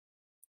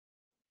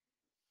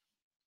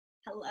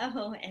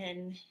Hello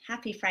and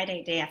happy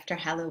Friday, day after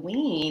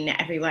Halloween,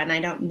 everyone. I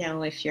don't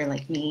know if you're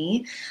like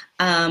me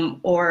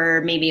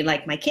or maybe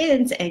like my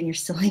kids and you're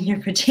still in your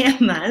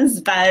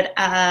pajamas, but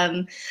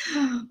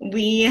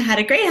we had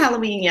a great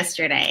Halloween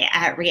yesterday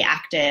at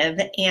Re+active,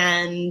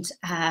 and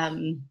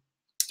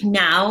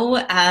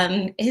now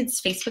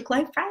it's Facebook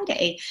Live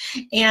Friday.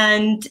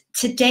 And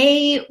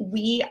today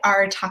we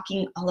are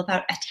talking all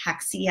about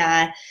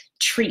ataxia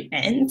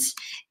treatment.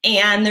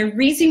 And the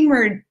reason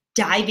we're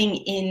diving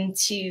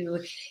into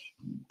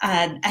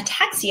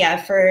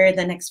ataxia for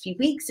the next few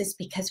weeks is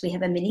because we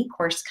have a mini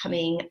course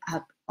coming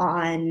up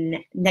on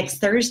next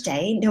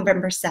Thursday,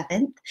 November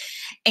 7th.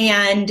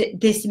 And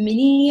this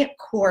mini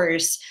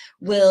course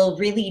will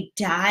really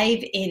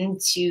dive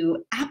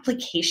into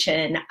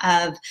application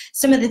of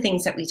some of the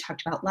things that we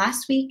talked about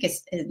last week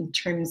in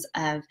terms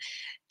of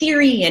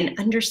theory and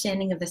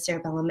understanding of the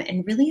cerebellum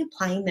and really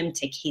applying them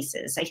to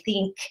cases. I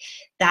think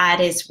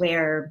that is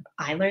where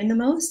I learn the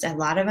most. A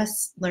lot of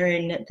us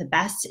learn the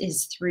best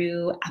is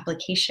through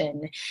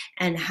application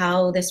and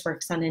how this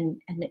works on an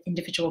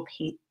individual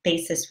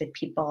basis with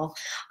people.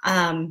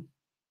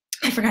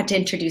 I forgot to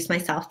introduce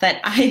myself,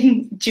 but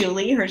I'm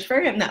Julie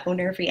Hirschberg. I'm the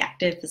owner of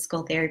Re+active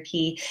Physical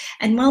Therapy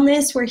and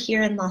Wellness. We're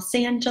here in Los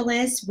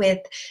Angeles with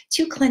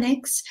 2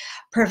 clinics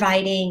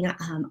providing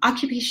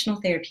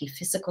occupational therapy,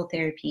 physical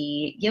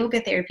therapy,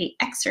 yoga therapy,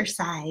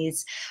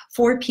 exercise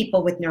for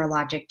people with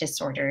neurologic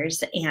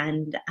disorders.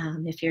 And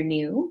if you're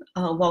new,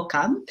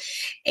 welcome.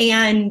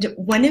 And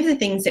one of the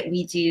things that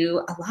we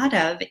do a lot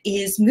of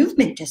is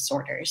movement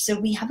disorders. So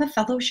we have a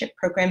fellowship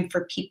program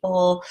for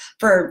people,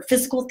 for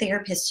physical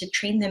therapists to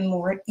train them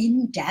more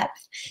in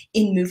depth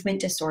in movement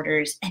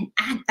disorders, and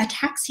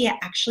ataxia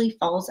actually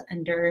falls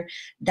under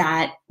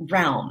that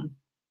realm.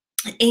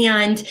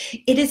 And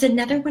it is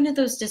another one of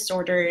those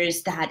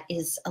disorders that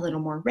is a little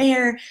more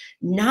rare,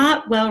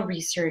 not well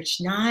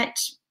researched, not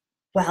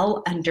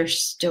well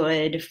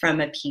understood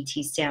from a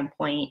PT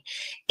standpoint.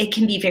 It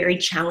can be very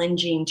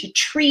challenging to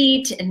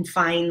treat and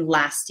find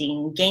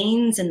lasting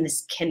gains, and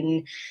this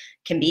can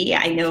be,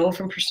 I know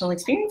from personal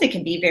experience, it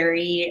can be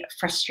very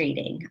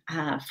frustrating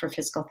for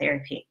physical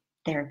therapists.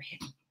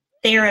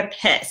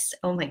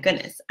 Oh my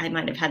goodness, I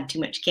might have had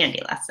too much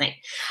candy last night.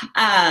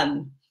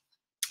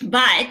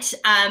 But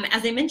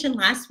as I mentioned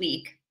last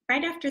week,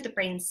 right after the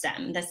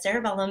brainstem, the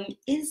cerebellum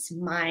is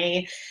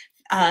my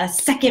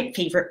second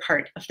favorite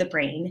part of the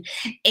brain.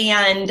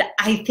 And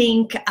I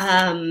think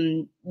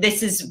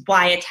this is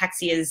why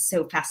ataxia is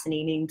so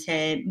fascinating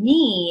to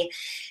me.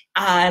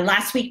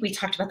 Last week, we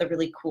talked about the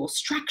really cool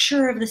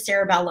structure of the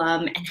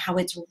cerebellum and how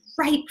it's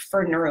ripe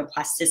for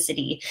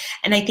neuroplasticity.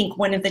 And I think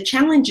one of the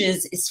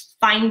challenges is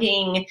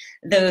finding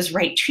those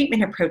right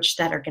treatment approaches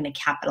that are going to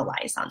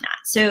capitalize on that.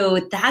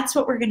 So that's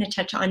what we're going to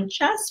touch on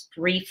just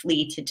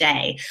briefly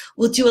today.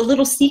 We'll do a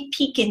little sneak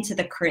peek into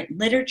the current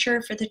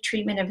literature for the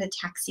treatment of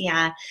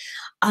ataxia,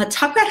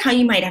 talk about how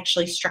you might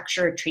actually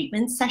structure a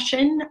treatment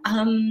session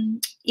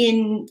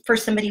for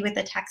somebody with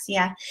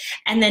ataxia,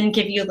 and then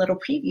give you a little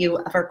preview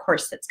of our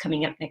course that's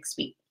coming up next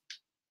week.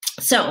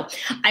 So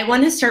I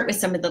want to start with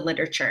some of the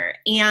literature.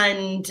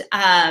 And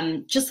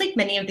just like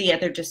many of the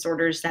other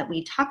disorders that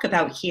we talk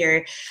about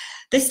here,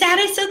 the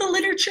status of the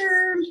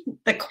literature,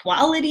 the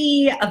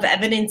quality of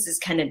evidence is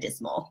kind of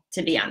dismal,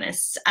 to be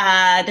honest.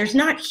 There's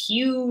not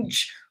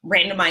huge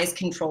randomized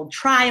controlled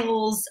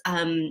trials.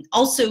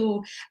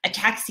 Also,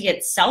 ataxia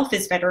itself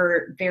is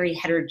very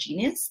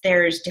heterogeneous.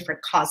 There's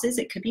different causes.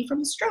 It could be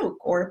from a stroke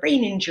or a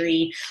brain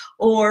injury,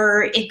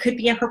 or it could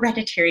be a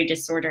hereditary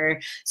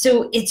disorder.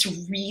 So it's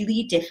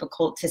really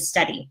difficult to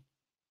study.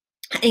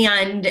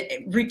 And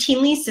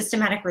routinely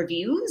systematic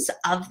reviews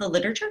of the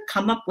literature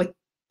come up with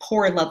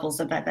poor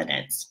levels of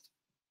evidence.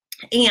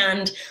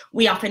 And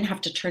we often have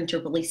to turn to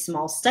really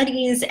small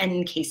studies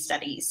and case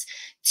studies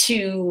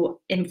to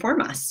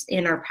inform us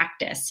in our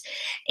practice.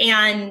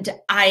 And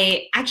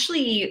I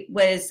actually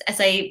was, as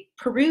I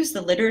perused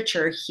the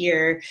literature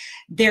here,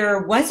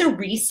 there was a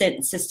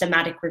recent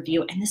systematic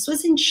review, and this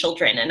was in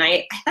children. And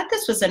I thought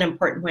this was an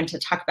important one to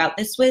talk about.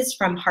 This was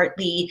from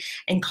Hartley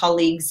and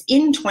colleagues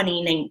in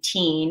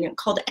 2019,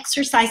 called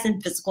Exercise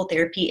and Physical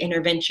Therapy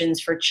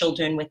Interventions for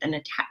Children with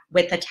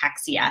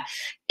Ataxia.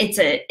 It's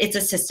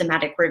a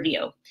systematic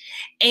review.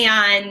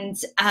 And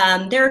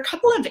there are a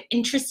couple of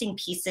interesting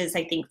pieces,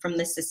 I think, from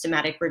the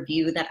systematic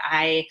review that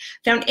I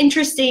found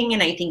interesting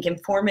and I think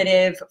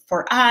informative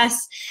for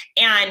us,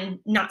 and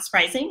not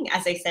surprising,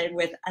 as I said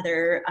with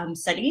other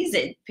studies.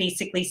 It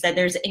basically said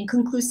there's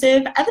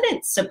inconclusive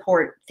evidence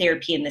support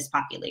therapy in this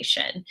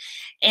population.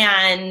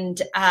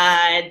 And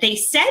they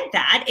said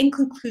that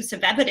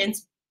inconclusive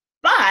evidence,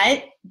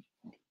 but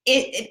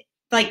it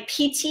like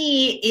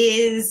PT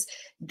is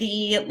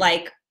the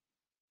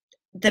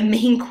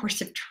main course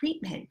of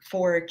treatment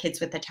for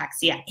kids with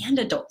ataxia and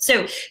adults.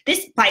 So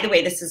this, by the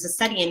way, this is a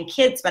study in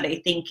kids, but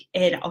I think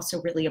it also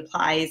really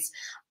applies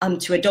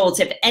to adults.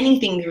 If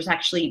anything, there's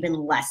actually even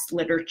less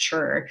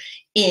literature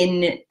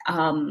in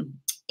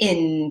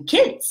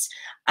kids.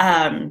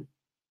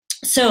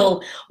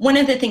 So one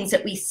of the things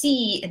that we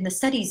see in the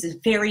studies is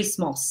very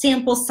small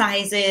sample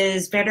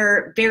sizes,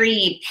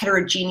 very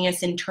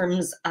heterogeneous in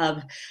terms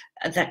of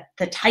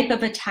the type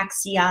of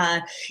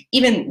ataxia.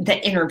 Even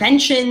the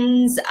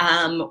interventions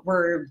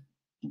were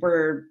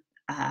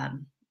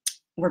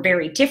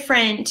very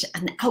different,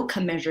 and the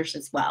outcome measures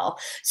as well.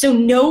 So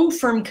no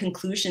firm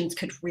conclusions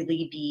could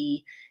really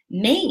be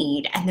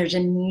made, and there's a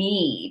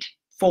need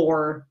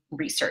for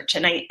research.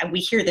 And we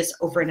hear this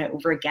over and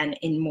over again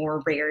in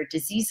more rare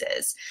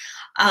diseases.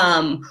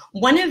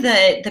 One of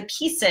the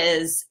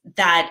pieces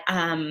that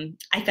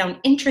I found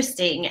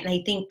interesting, and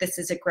I think this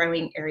is a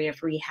growing area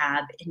of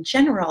rehab in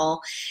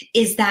general,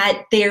 is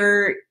that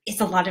there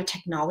is a lot of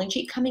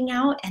technology coming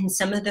out, and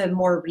some of the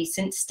more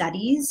recent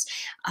studies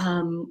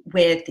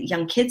with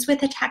young kids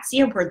with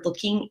ataxia were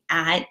looking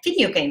at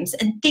video games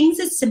and things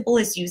as simple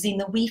as using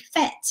the Wii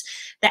Fit,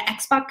 the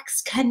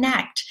Xbox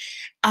Connect.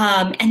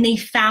 And they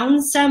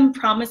found some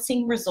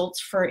promising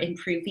results for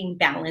improving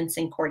balance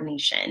and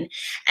coordination.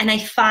 And I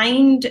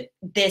find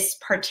this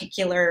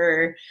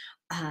particular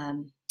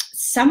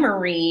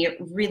summary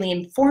really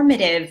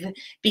informative,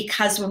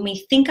 because when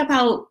we think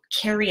about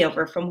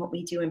carryover from what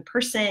we do in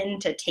person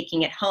to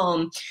taking it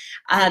home,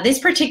 this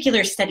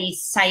particular study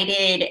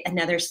cited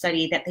another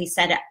study that they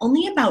said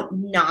only about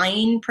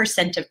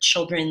 9% of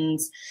children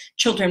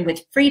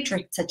with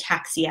Friedreich's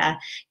ataxia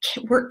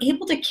were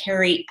able to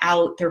carry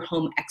out their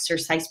home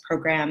exercise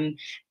program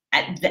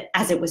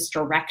as it was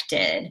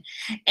directed.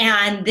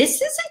 And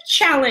this is a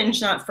challenge,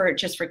 not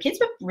just for kids,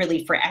 but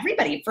really for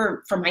everybody.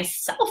 For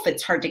myself,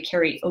 it's hard to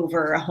carry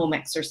over a home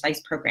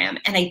exercise program.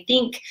 And I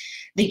think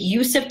the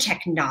use of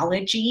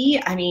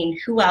technology, I mean,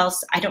 who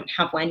else? I don't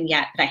have one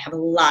yet, but I have a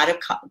lot of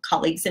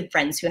colleagues and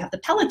friends who have the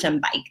Peloton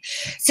bike.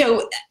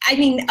 So, I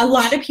mean, a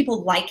lot of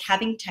people like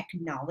having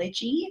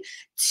technology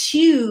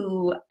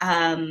to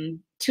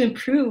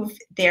improve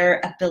their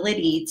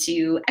ability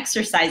to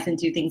exercise and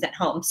do things at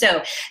home.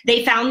 So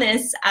they found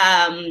this,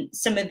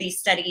 some of these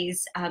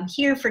studies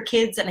here for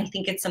kids, and I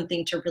think it's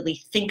something to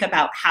really think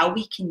about how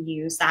we can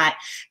use that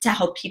to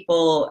help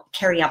people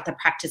carry out the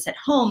practice at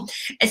home,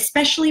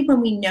 especially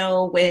when we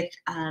know with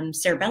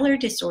cerebellar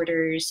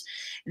disorders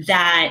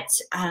that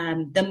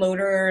the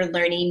motor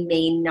learning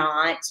may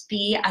not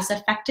be as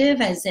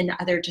effective as in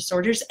other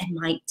disorders and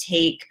might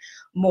take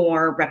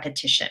more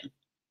repetition.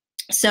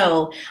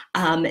 So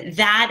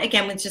that,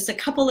 again, was just a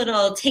couple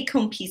little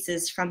take-home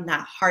pieces from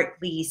that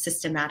Hartley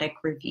systematic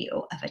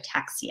review of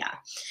ataxia.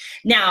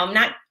 Now, I'm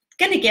not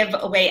going to give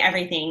away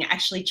everything.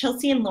 Actually,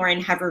 Chelsea and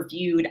Lauren have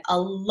reviewed a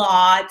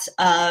lot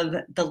of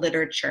the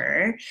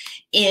literature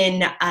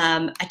in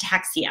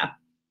ataxia,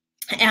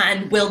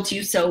 and will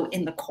do so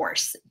in the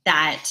course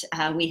that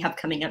we have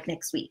coming up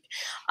next week.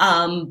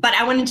 But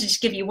I wanted to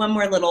just give you one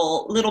more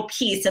little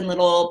piece and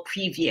little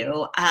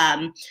preview.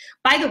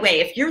 By the way,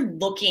 if you're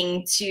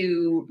looking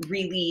to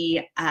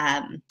really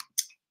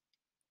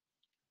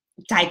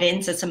dive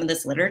into some of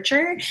this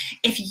literature,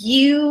 if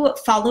you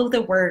follow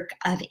the work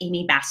of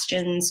Amy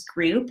Bastian's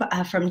group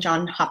from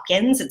Johns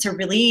Hopkins,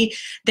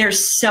 there's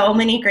so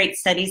many great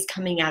studies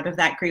coming out of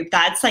that group.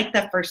 That's like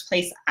the first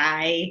place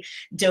I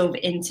dove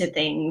into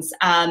things.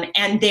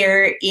 And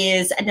there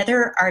is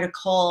another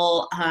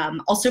article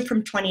also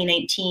from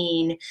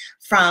 2019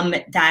 from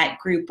that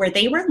group where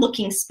they were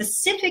looking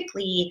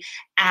specifically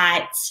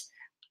at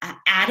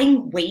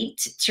adding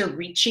weight to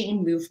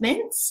reaching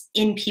movements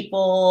in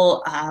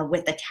people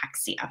with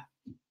ataxia.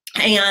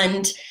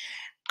 And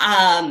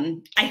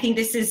I think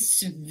this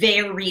is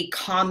very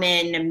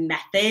common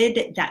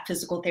method that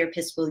physical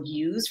therapists will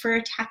use for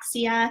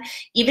ataxia.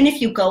 Even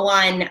if you go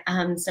on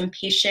some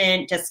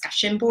patient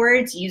discussion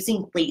boards,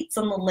 using weights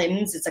on the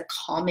limbs is a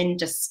common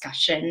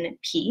discussion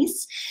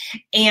piece.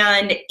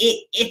 And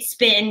it's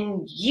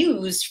been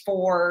used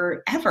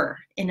forever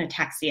in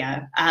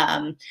ataxia.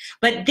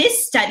 But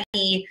this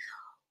study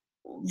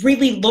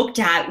really looked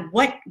at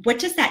what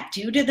does that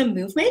do to the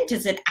movement?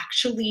 Does it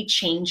actually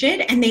change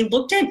it? And they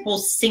looked at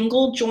both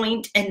single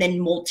joint and then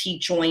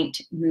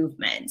multi-joint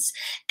movements.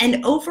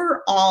 And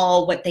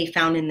overall, what they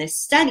found in this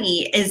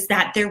study is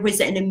that there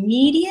was an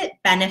immediate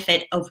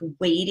benefit of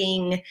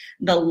weighting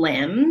the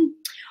limb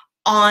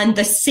on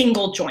the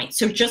single joint.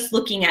 So just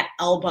looking at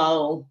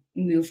elbow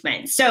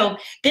movement. So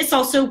this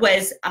also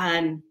was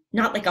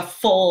not like a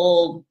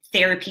full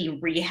therapy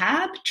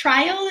rehab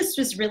trial. This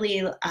was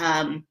really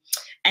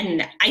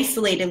and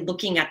isolated,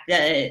 looking at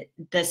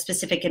the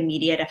specific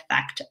immediate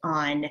effect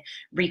on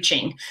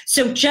reaching.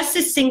 So just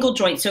a single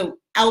joint, so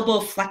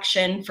elbow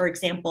flexion, for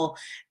example,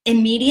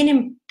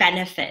 immediate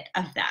benefit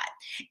of that.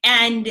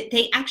 And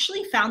they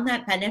actually found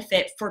that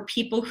benefit for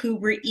people who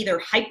were either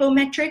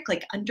hypometric,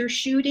 like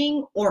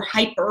undershooting, or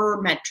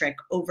hypermetric,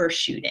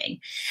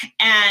 overshooting.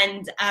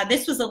 And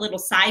this was a little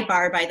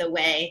sidebar, by the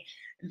way.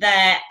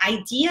 the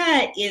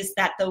idea is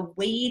that the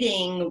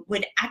weighting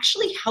would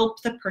actually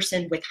help the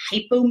person with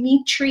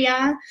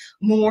hypometria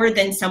more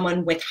than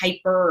someone with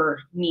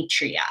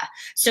hypermetria.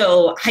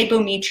 So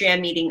hypometria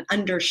meaning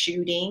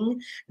undershooting,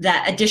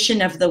 the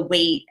addition of the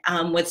weight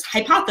was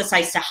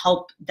hypothesized to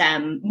help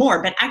them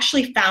more, but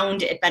actually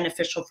found it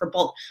beneficial for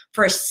both,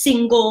 for a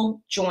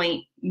single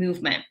joint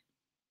movement.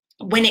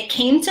 When it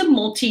came to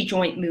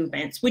multi-joint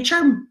movements, which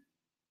are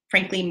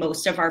frankly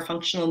most of our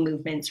functional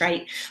movements,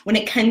 right? When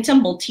it came to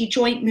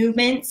multi-joint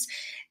movements,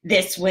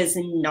 this was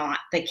not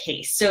the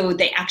case. So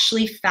they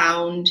actually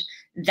found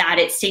that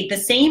it stayed the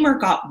same or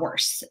got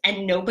worse,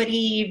 and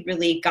nobody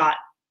really got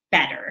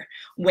better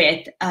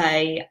with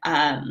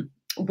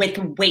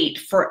weight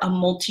for a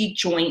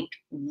multi-joint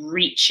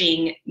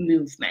reaching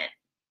movement.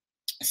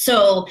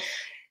 So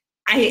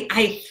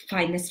I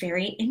find this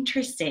very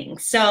interesting.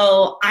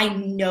 So I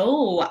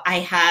know I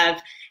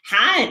have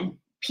had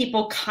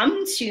people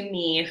come to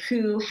me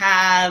who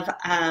have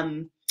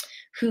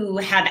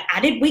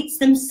added weights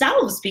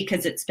themselves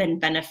because it's been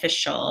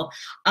beneficial,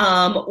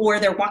 or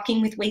they're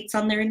walking with weights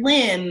on their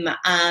limb.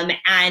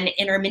 And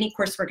in our mini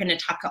course, we're going to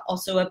talk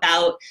also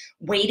about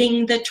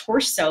weighting the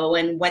torso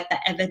and what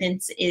the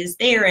evidence is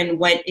there and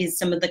what is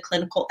some of the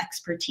clinical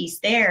expertise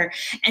there.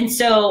 And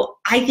so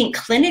I think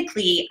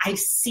clinically, I've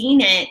seen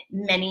it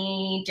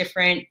many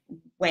different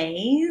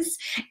ways.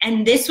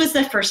 And this was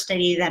the first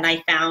study that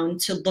I found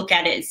to look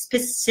at it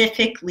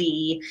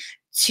specifically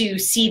to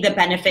see the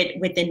benefit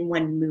within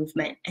one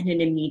movement and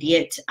an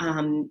immediate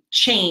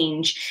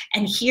change.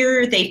 And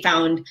here they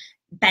found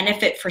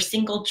benefit for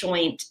single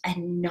joint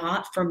and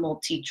not for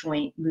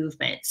multi-joint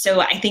movement. So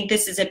I think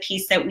this is a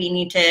piece that we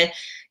need to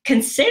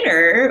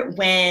consider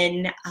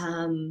when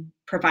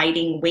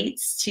providing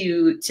weights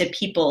to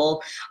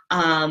people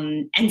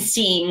and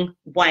seeing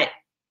what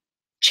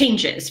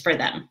changes for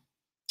them.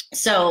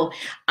 So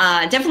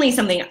definitely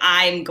something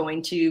I'm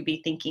going to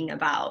be thinking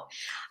about.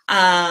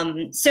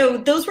 So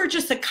those were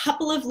just a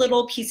couple of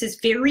little pieces,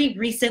 very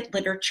recent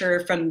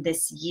literature from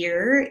this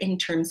year in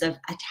terms of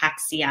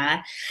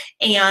ataxia.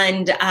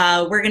 And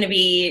we're going to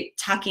be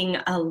talking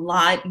a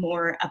lot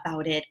more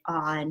about it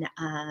on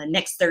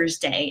next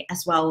Thursday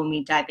as well when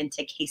we dive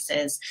into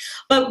cases.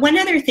 But one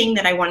other thing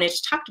that I wanted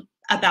to talk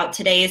about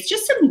today is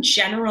just some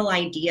general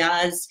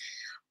ideas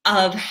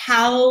of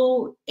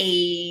how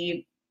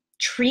a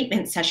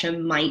treatment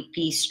session might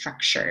be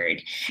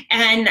structured.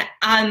 And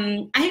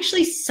I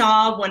actually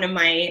saw one of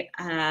my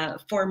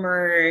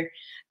former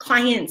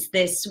clients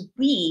this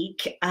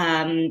week.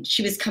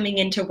 She was coming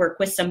in to work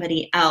with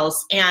somebody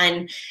else,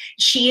 and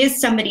she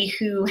is somebody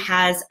who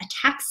has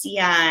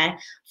ataxia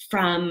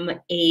from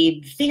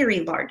a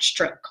very large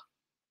stroke.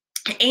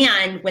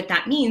 And what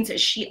that means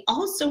is she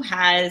also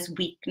has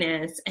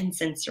weakness and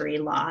sensory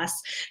loss.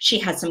 She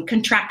has some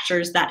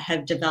contractures that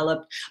have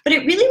developed, but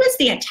it really was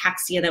the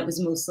ataxia that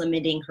was most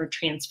limiting her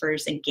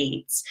transfers and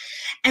gaits.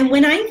 And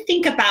when I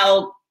think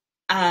about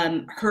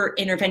her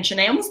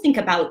intervention, I almost think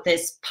about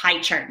this pie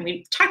chart. And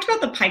we've talked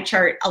about the pie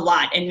chart a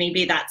lot, and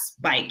maybe that's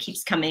why it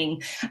keeps coming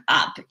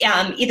up.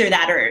 Either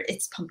that or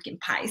it's pumpkin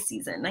pie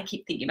season. I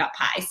keep thinking about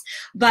pies.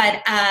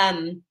 But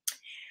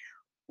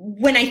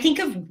when I think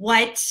of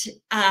what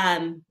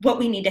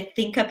we need to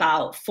think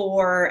about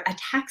for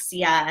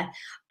ataxia,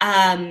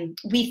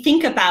 we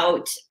think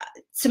about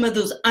some of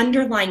those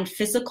underlying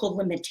physical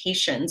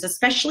limitations,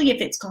 especially if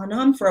it's gone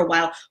on for a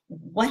while.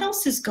 What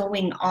else is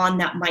going on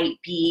that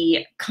might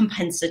be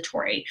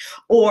compensatory?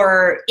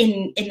 Or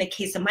in the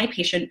case of my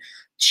patient,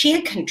 she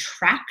had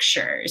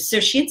contractures, so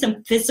she had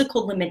some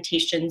physical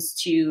limitations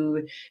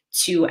to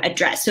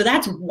address. So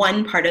that's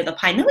one part of the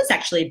pie, and that was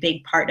actually a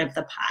big part of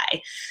the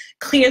pie.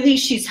 Clearly,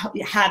 she's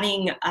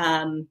having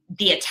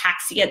the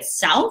ataxia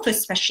itself,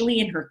 especially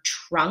in her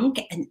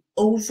trunk, and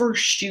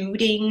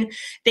overshooting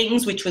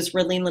things, which was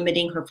really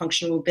limiting her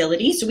functional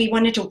mobility. So we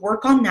wanted to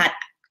work on that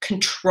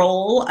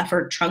control of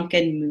her trunk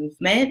and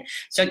movement.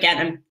 So again,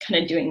 I'm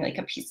kind of doing like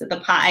a piece of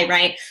the pie,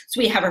 right? So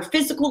we have her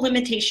physical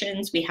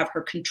limitations, we have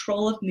her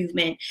control of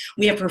movement,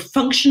 we have her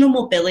functional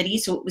mobility,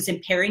 so it was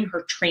impairing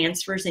her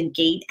transfers and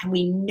gait, and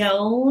we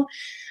know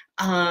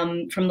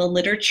from the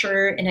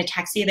literature in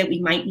ataxia that we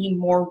might need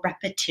more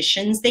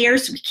repetitions there.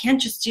 So we can't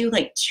just do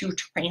like 2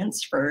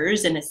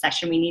 transfers in a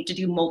session. We need to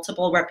do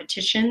multiple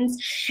repetitions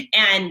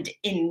and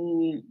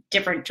in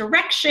different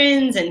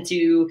directions, and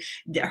to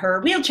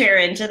her wheelchair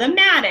and to the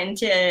mat and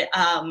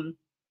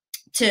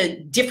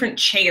to different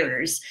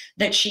chairs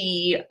that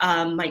she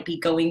might be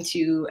going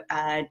to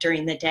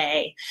during the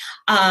day.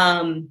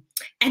 And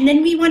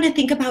then we want to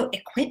think about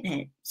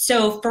equipment.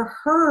 So for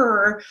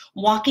her,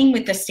 walking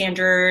with a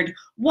standard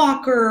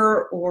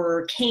walker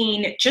or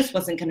cane just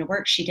wasn't going to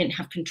work. She didn't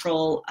have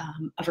control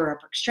of her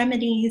upper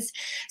extremities.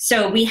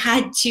 So we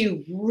had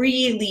to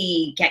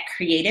really get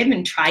creative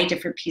and try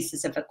different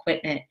pieces of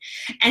equipment.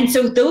 And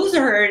so those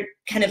are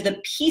kind of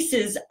the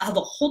pieces of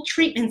a whole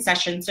treatment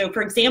session. So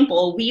for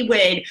example, we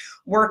would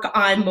work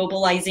on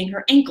mobilizing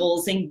her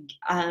ankles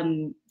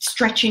and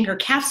stretching her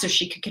calves so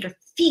she could get her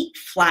feet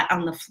flat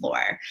on the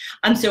floor.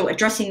 So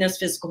addressing those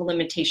physical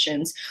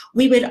limitations.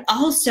 We would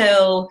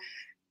also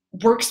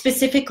work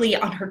specifically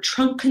on her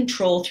trunk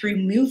control through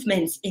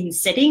movements in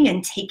sitting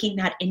and taking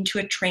that into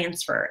a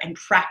transfer and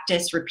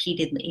practice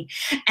repeatedly.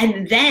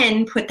 And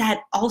then put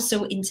that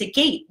also into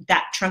gait,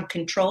 that trunk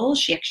control.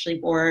 She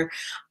actually wore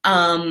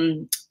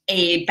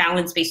a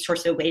balance-based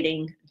torso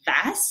weighting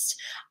vest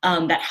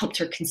that helped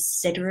her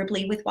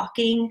considerably with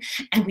walking.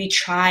 And we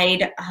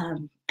tried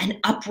an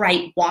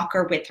upright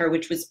walker with her,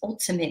 which was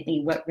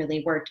ultimately what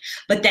really worked,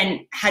 but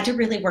then had to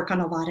really work on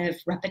a lot of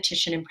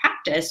repetition and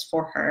practice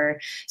for her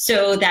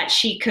so that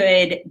she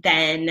could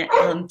then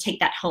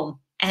take that home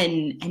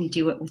and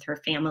do it with her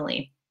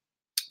family.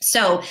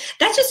 So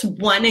that's just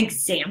one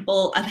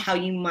example of how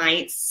you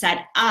might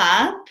set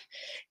up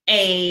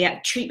a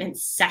treatment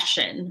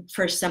session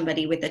for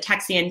somebody with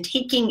ataxia, and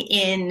taking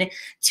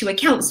into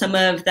account some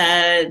of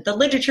the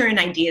literature and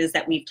ideas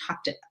that we've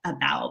talked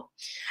about.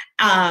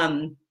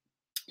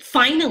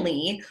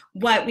 Finally,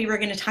 what we were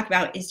going to talk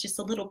about is just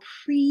a little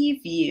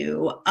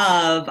preview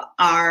of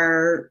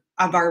our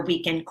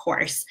weekend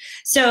course.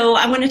 So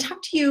I want to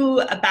talk to you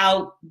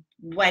about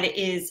what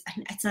is,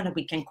 it's not a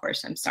weekend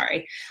course, I'm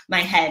sorry,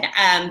 my head.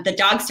 The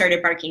dog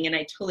started barking and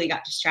I totally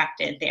got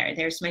distracted there.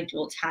 There's my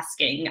dual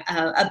tasking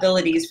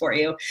abilities for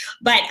you.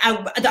 But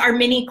our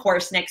mini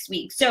course next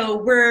week. So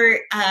we're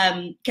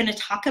going to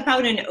talk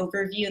about an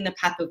overview in the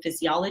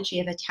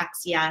pathophysiology of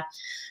ataxia,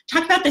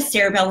 talk about the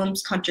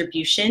cerebellum's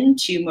contribution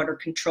to motor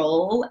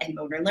control and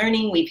motor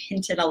learning. We've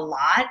hinted a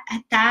lot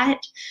at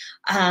that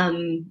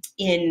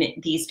in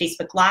these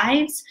Facebook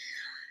Lives.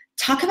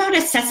 Talk about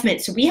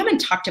assessment. So we haven't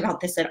talked about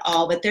this at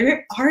all, but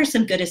there are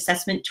some good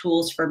assessment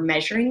tools for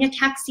measuring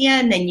ataxia,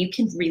 and then you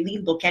can really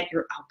look at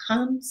your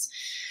outcomes.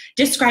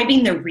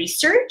 Describing the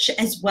research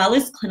as well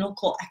as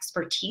clinical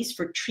expertise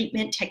for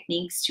treatment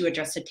techniques to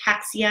address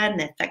ataxia and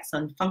the effects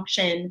on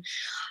function.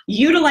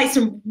 Utilize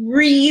some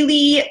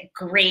really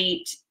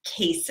great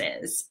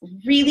cases,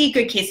 really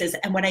good cases.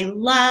 And what I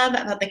love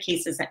about the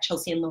cases that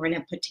Chelsea and Lauren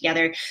have put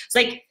together, it's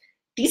like,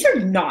 these are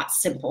not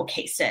simple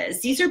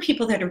cases. These are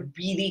people that are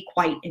really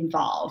quite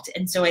involved.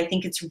 And so I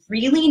think it's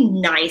really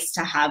nice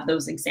to have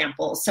those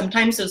examples.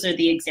 Sometimes those are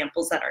the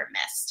examples that are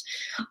missed.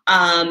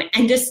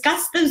 And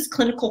discuss those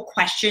clinical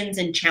questions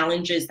and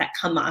challenges that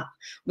come up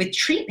with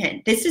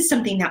treatment. This is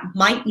something that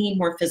might need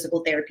more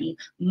physical therapy,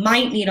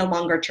 might need a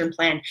longer term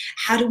plan.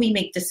 How do we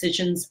make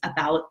decisions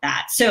about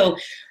that? So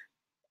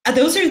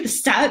those are the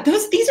stuff,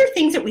 these are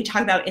things that we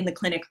talk about in the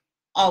clinic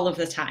all of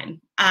the time.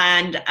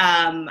 And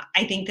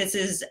I think this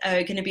is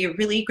going to be a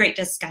really great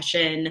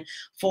discussion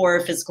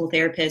for physical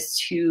therapists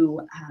who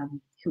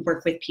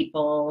work with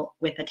people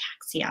with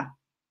ataxia.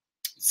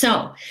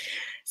 So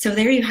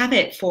there you have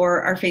it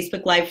for our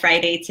Facebook Live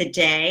Friday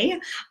today.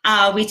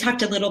 We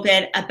talked a little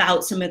bit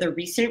about some of the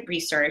recent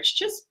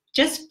research,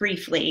 just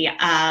briefly.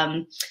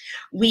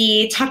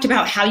 We talked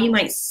about how you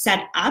might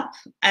set up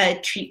a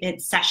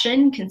treatment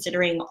session,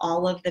 considering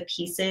all of the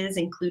pieces,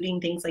 including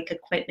things like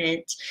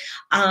equipment,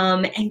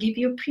 and give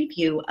you a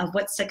preview of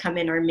what's to come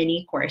in our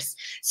mini course.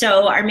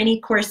 So our mini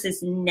course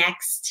is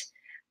next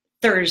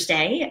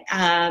Thursday.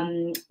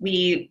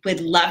 We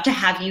would love to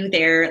have you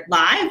there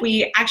live.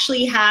 We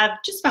actually have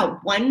just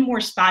about one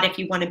more spot if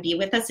you want to be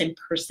with us in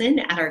person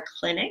at our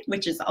clinic,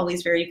 which is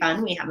always very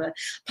fun. We have a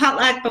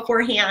potluck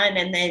beforehand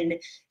and then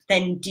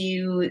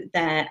do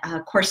the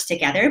course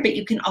together, but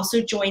you can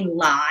also join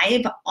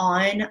live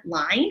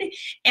online,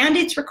 and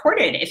it's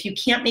recorded if you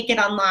can't make it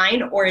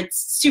online or it's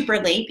super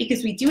late,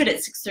 because we do it at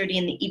 6:30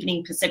 in the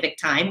evening Pacific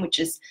time, which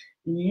is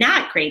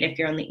not great if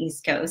you're on the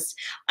East Coast,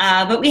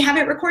 but we have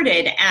it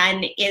recorded,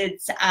 and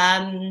it's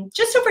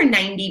just over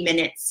 90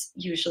 minutes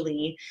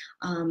usually,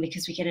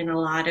 because we get in a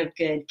lot of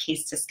good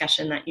case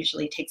discussion that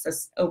usually takes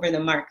us over the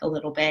mark a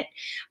little bit,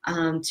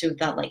 to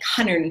the like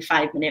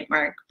 105-minute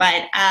mark.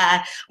 But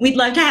we'd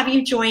love to have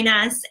you join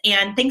us,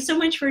 and thanks so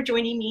much for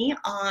joining me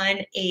on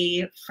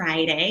a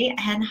Friday,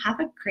 and have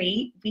a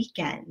great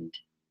weekend.